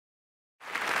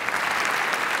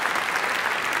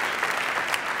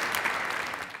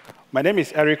My name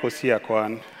is Eric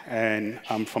Osiakwan, and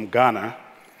I'm from Ghana,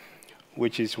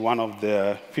 which is one of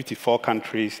the 54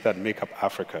 countries that make up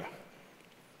Africa.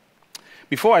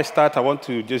 Before I start, I want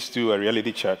to just do a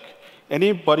reality check.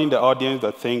 Anybody in the audience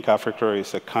that think Africa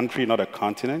is a country, not a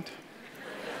continent?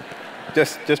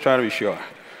 just trying to be sure.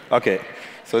 Okay,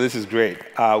 so this is great.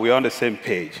 We're on the same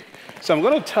page. So I'm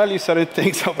going to tell you certain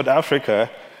things about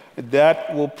Africa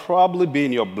that will probably be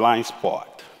in your blind spot.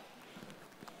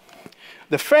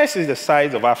 The first is the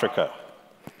size of Africa.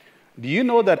 Do you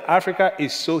know that Africa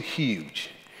is so huge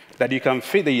that you can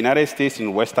fit the United States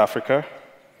in West Africa,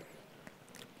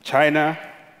 China,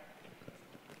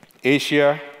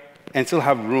 Asia, and still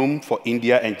have room for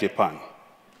India and Japan?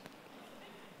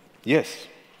 Yes,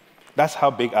 that's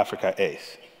how big Africa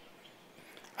is.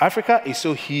 Africa is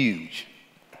so huge.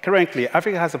 Currently,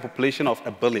 Africa has a population of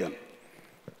 1 billion.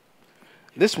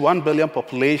 This 1 billion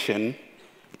population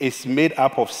is made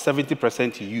up of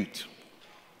 70% youth.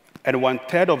 And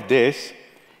 1/3 of this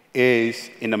is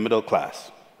in the middle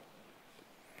class.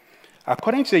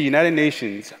 According to the United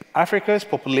Nations, Africa's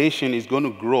population is going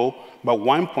to grow by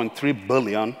 1.3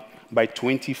 billion by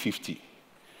 2050.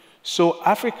 So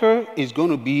Africa is going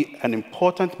to be an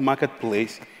important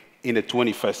marketplace in the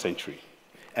 21st century.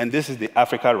 And this is the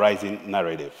Africa Rising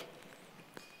narrative.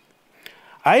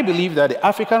 I believe that the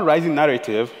African Rising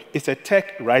narrative is a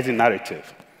tech rising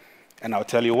narrative. And I'll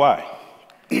tell you why.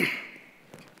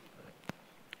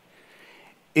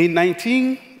 In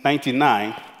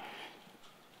 1999,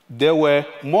 there were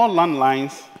more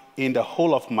landlines in the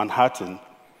whole of Manhattan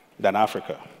than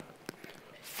Africa.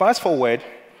 Fast forward,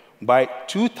 by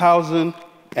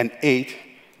 2008,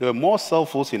 there were more cell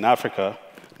phones in Africa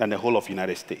than the whole of the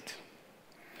United States.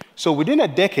 So within a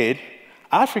decade,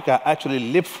 Africa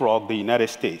actually leapfrogged the United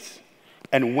States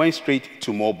and went straight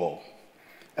to mobile.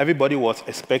 Everybody was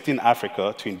expecting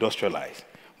Africa to industrialize,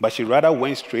 but she rather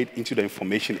went straight into the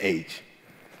information age.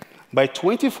 By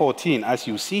 2014, as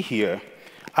you see here,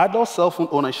 adult cell phone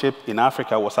ownership in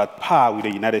Africa was at par with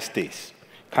the United States,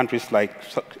 countries like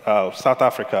South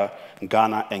Africa,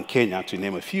 Ghana, and Kenya, to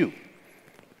name a few.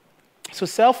 So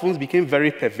cell phones became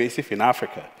very pervasive in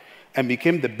Africa and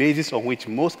became the basis on which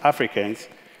most Africans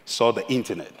saw the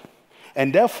internet.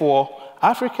 And therefore,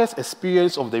 Africa's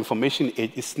experience of the information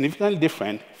age is significantly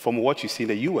different from what you see in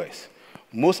the US.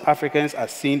 Most Africans are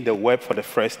seeing the web for the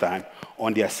first time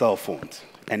on their cell phones,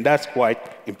 and that's quite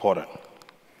important.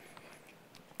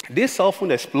 This cell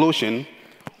phone explosion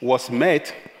was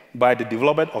met by the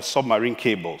development of submarine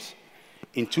cables.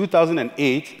 In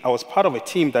 2008, I was part of a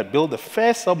team that built the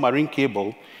first submarine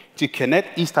cable to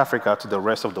connect East Africa to the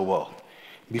rest of the world.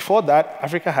 Before that,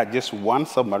 Africa had just one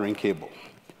submarine cable.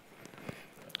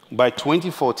 By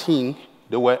 2014,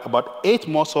 there were about 8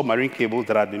 more submarine cables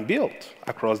that had been built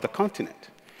across the continent.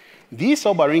 These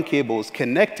submarine cables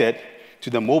connected to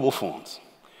the mobile phones,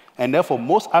 and therefore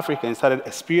most Africans started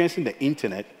experiencing the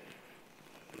internet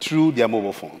through their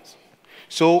mobile phones.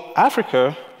 So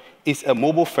Africa is a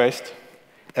mobile first,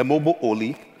 a mobile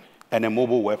only, and a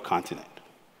mobile web continent.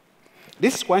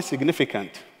 This is quite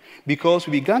significant because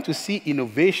we began to see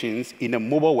innovations in the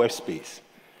mobile web space,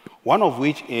 one of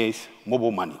which is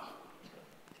mobile money.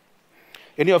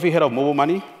 Any of you heard of mobile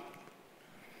money?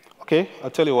 Okay, I'll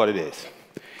tell you what it is.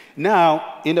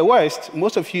 Now, in the West,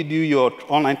 most of you do your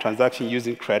online transaction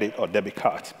using credit or debit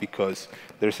cards because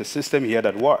there's a system here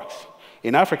that works.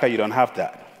 In Africa, you don't have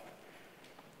that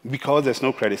because there's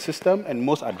no credit system and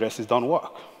most addresses don't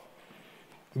work.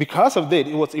 Because of that,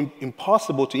 it was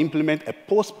impossible to implement a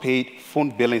postpaid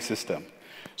phone billing system.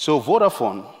 So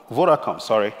Vodacom,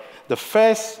 the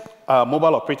first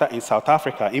mobile operator in South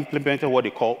Africa implemented what they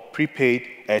call prepaid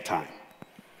airtime.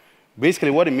 Basically,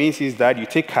 what it means is that you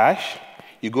take cash,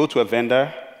 you go to a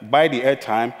vendor, buy the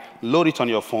airtime, load it on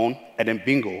your phone, and then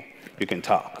bingo, you can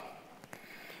talk.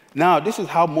 Now, this is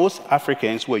how most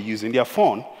Africans were using their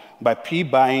phone, by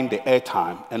pre-buying the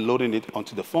airtime and loading it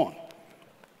onto the phone.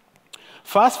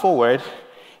 Fast forward,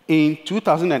 in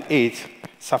 2008,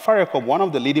 Safaricom, one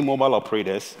of the leading mobile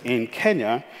operators in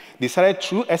Kenya, decided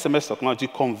through SMS technology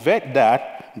to convert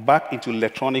that back into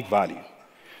electronic value.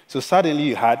 So suddenly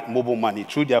you had mobile money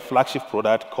through their flagship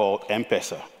product called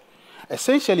M-Pesa.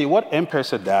 Essentially, what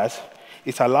M-Pesa does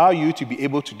is allow you to be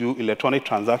able to do electronic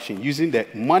transactions using the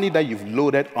money that you've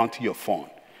loaded onto your phone.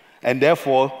 And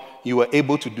therefore, you were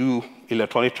able to do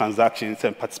electronic transactions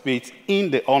and participate in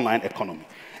the online economy.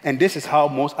 And this is how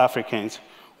most Africans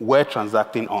were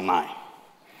transacting online.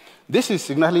 This is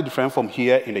significantly different from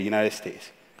here in the United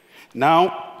States.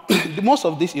 Now, most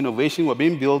of these innovations were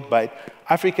being built by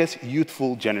Africa's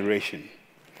youthful generation,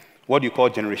 what you call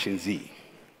Generation Z.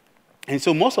 And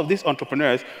so most of these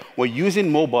entrepreneurs were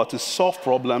using mobile to solve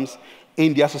problems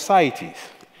in their societies.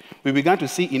 We began to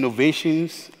see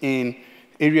innovations in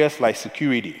areas like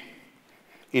security,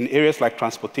 in areas like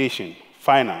transportation,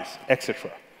 finance,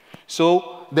 etc.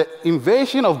 So the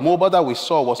invasion of mobile that we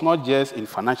saw was not just in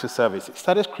financial services. It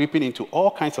started creeping into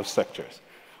all kinds of sectors.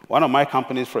 One of my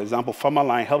companies, for example,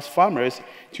 Farmerline, helps farmers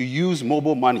to use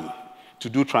mobile money to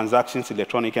do transactions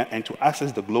electronically and to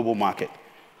access the global market.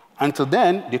 Until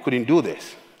then, they couldn't do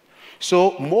this.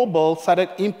 So mobile started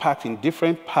impacting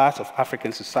different parts of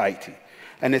African society.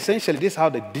 And essentially, this is how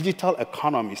the digital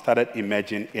economy started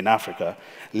emerging in Africa,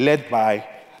 led by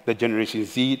the Generation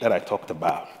Z that I talked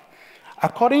about.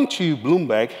 According to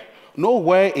Bloomberg,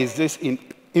 nowhere is this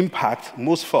impact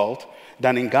most felt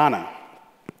than in Ghana.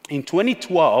 In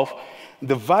 2012,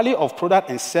 the value of products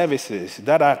and services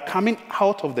that are coming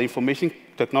out of the information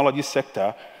technology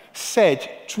sector surged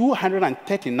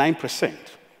 239%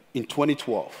 in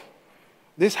 2012.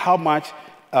 This is how much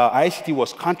ICT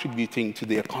was contributing to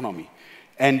the economy.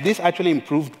 And this actually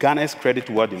improved Ghana's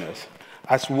creditworthiness,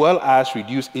 as well as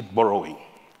reduced its borrowing.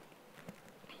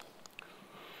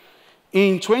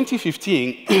 In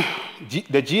 2015,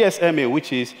 the GSMA,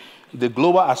 which is the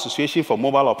Global Association for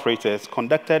Mobile Operators,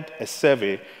 conducted a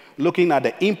survey looking at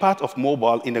the impact of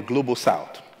mobile in the global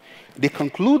south. They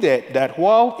concluded that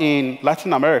while in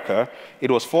Latin America it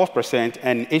was 4%,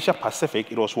 and in Asia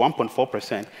Pacific it was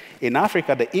 1.4%, in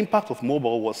Africa the impact of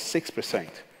mobile was 6%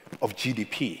 of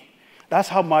GDP. That's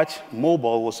how much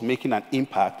mobile was making an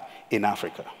impact in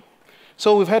Africa.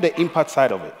 So we've had the impact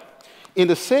side of it. In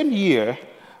the same year,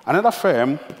 another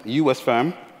firm, a US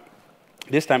firm,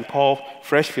 this time called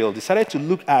Freshfield, decided to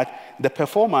look at the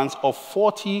performance of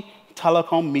 40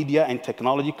 telecom, media, and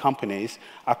technology companies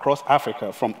across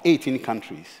Africa from 18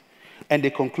 countries. And they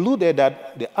concluded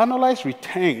that the annualized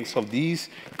returns of these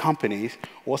companies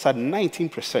was at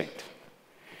 19%.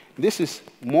 This is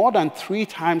more than 3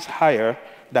 times higher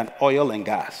than oil and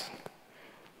gas.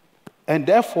 And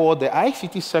therefore, the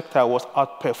ICT sector was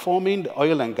outperforming the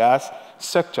oil and gas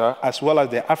sector as well as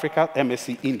the Africa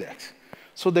MSC index.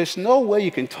 So there's no way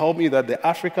you can tell me that the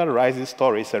Africa rising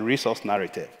story is a resource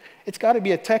narrative. It's got to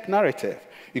be a tech narrative,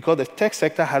 because the tech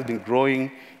sector has been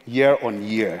growing year on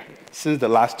year since the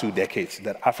last 2 decades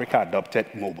that Africa adopted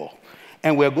mobile.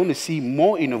 And we're going to see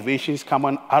more innovations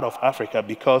coming out of Africa,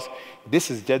 because this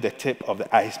is just the tip of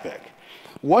the iceberg.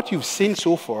 What you've seen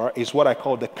so far is what I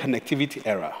call the connectivity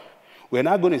era. We're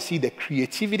now going to see the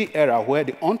creativity era, where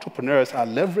the entrepreneurs are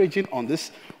leveraging on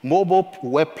this mobile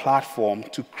web platform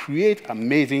to create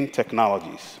amazing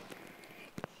technologies.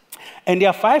 And there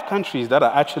are 5 countries that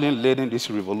are actually leading this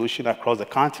revolution across the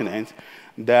continent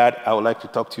that I would like to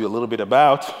talk to you a little bit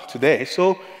about today.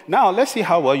 So now let's see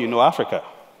how well you know Africa.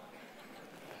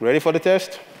 Ready for the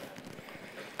test?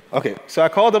 Okay, so I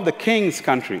call them the King's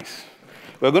countries.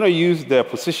 We're going to use the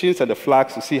positions and the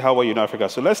flags to see how well you know Africa.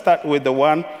 So let's start with the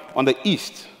one on the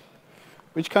east.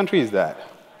 Which country is that?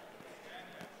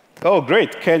 Oh,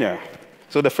 great, Kenya.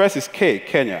 So the first is K,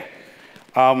 Kenya.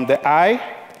 The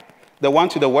I, the one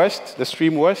to the west, the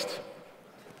stream west.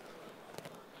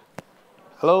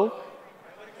 Hello?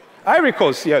 Ivory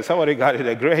Coast, yes, somebody got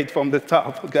it. Great, from the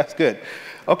top. That's good.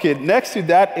 Okay, next to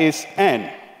that is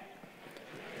N.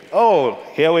 Oh,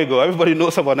 here we go. Everybody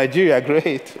knows about Nigeria.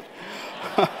 Great.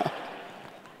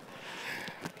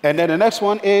 And then the next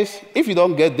one is, if you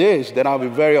don't get this, then I'll be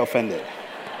very offended.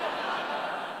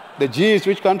 The G is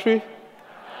which country?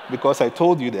 Because I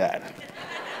told you that.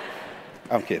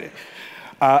 I'm kidding.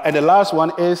 And the last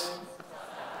one is,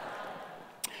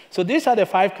 so these are the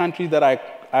 5 countries that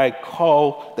I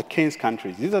call the King's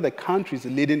countries. These are the countries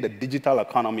leading the digital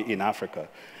economy in Africa.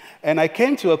 And I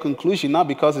came to a conclusion, not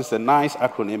because it's a nice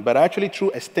acronym, but actually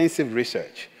through extensive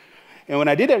research. And when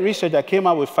I did the research, I came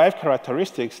up with 5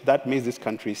 characteristics that makes this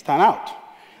country stand out.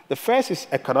 The first is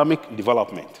economic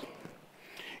development.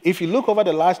 If you look over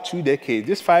the last 2 decades,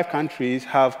 these 5 countries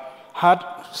have had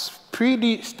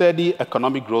pretty steady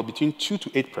economic growth between 2 to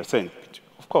 8%.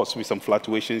 Of course, with some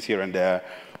fluctuations here and there.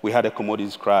 We had a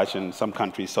commodities crash, and some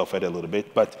countries suffered a little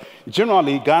bit. But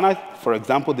generally, Ghana, for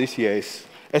example, this year is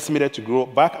estimated to grow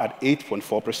back at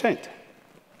 8.4%.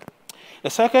 The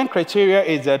second criteria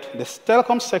is that the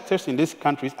telecom sectors in these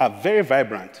countries are very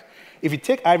vibrant. If you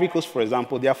take Ivory Coast, for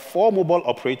example, there are 4 mobile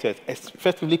operators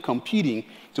effectively competing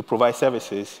to provide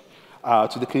services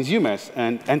to the consumers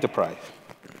and enterprise.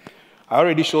 I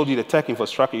already showed you the tech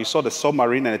infrastructure. You saw the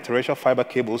submarine and the terrestrial fiber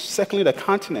cables circling the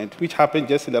continent, which happened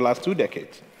just in the last 2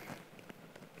 decades.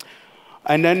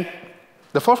 And then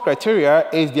the 4th criteria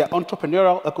is their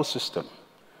entrepreneurial ecosystem.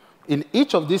 In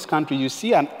each of these countries, you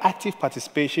see an active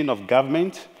participation of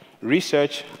government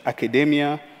research,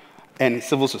 academia, and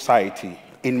civil society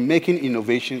in making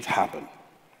innovations happen.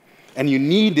 And you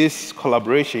need this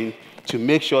collaboration to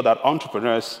make sure that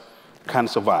entrepreneurs can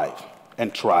survive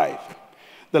and thrive.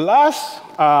 The last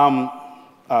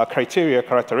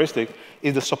characteristic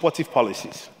is the supportive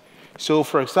policies. So,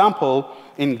 for example,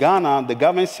 in Ghana, the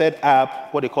government set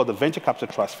up what they call the Venture Capital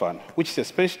Trust Fund, which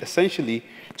is essentially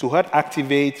to help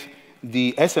activate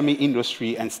the SME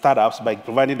industry and startups by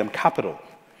providing them capital,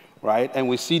 right? And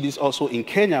we see this also in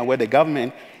Kenya, where the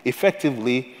government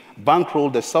effectively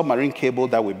bankrolled the submarine cable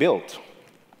that we built.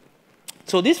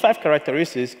 So these 5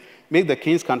 characteristics make the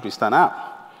King's country stand out.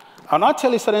 I'll now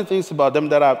tell you certain things about them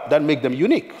that make them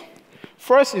unique.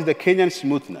 First is the Kenyan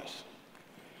smoothness.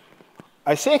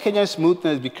 I say Kenyan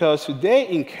smoothness because today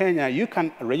in Kenya, you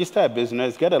can register a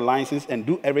business, get a license, and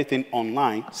do everything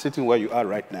online, sitting where you are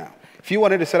right now. If you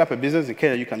wanted to set up a business in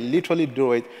Kenya, you can literally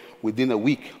do it within a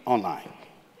week online.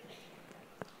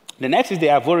 The next is the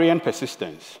Ivorian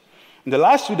persistence. In the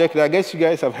last 2 decades, I guess you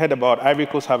guys have heard about Ivory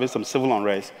Coast having some civil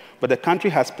unrest, but the country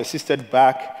has persisted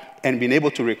back and been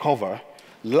able to recover.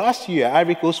 Last year,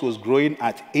 Ivory Coast was growing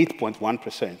at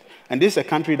 8.1%. And this is a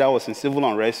country that was in civil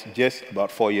unrest just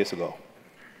about 4 years ago.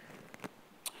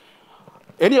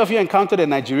 Any of you encountered a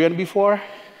Nigerian before?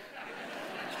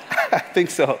 I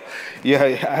think so.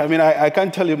 Yeah, I mean, I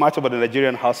can't tell you much about the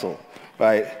Nigerian hustle,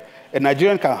 right? A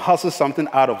Nigerian can hustle something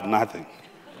out of nothing.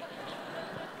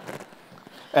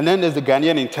 And then there's the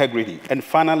Ghanaian integrity. And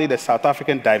finally, the South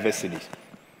African diversity.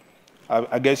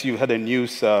 I guess you've had the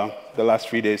news the last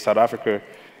 3 days. South Africa,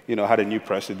 had a new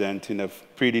president in a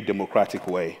pretty democratic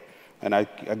way. And I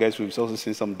guess we've also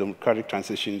seen some democratic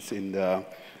transitions in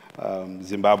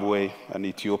Zimbabwe and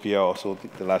Ethiopia also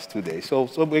the last 2 days. So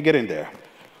we're getting there.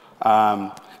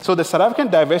 So the South African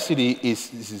diversity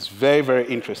is very, very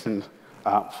interesting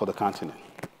for the continent.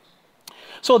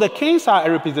 So the Kings are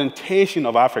a representation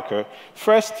of Africa.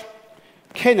 First,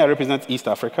 Kenya represents East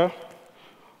Africa.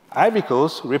 Ivory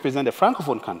Coast represents the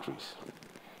Francophone countries.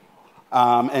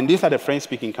 And these are the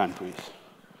French-speaking countries.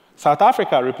 South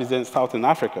Africa represents Southern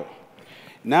Africa.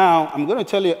 Now, I'm going to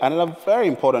tell you another very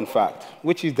important fact,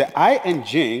 which is the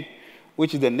ING,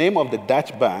 which is the name of the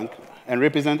Dutch bank, and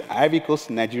represents Ivory Coast,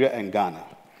 Nigeria, and Ghana.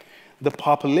 The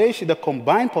population, the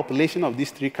combined population of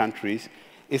these 3 countries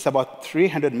is about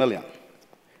 300 million.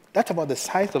 That's about the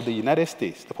size of the United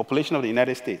States, the population of the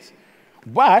United States.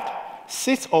 But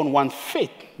sits on 1/5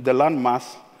 the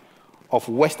landmass of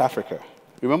West Africa.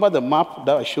 Remember the map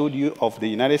that I showed you of the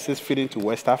United States fitting to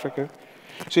West Africa?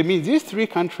 So it means these 3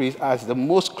 countries are the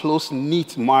most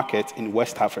close-knit market in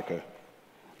West Africa.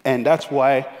 And that's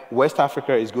why West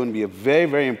Africa is going to be a very,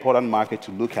 very important market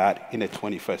to look at in the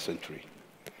 21st century.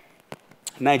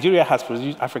 Nigeria has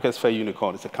produced Africa's first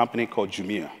unicorn. It's a company called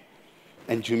Jumia.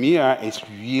 And Jumia is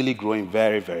really growing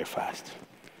very, very fast.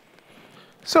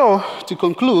 So, to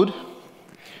conclude,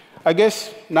 I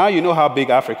guess now you know how big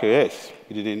Africa is.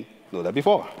 You didn't know that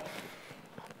before.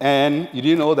 And you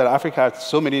didn't know that Africa had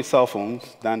so many cell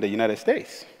phones than the United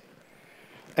States.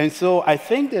 And so I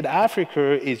think that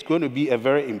Africa is going to be a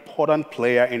very important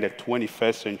player in the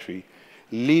 21st century,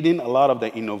 leading a lot of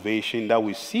the innovation that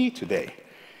we see today.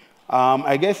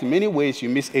 I guess in many ways you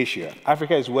miss Asia.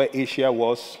 Africa is where Asia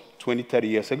was 20, 30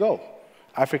 years ago.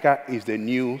 Africa is the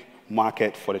new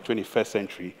market for the 21st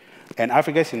century, and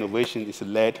Africa's innovation is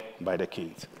led by the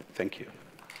Kings. Thank you.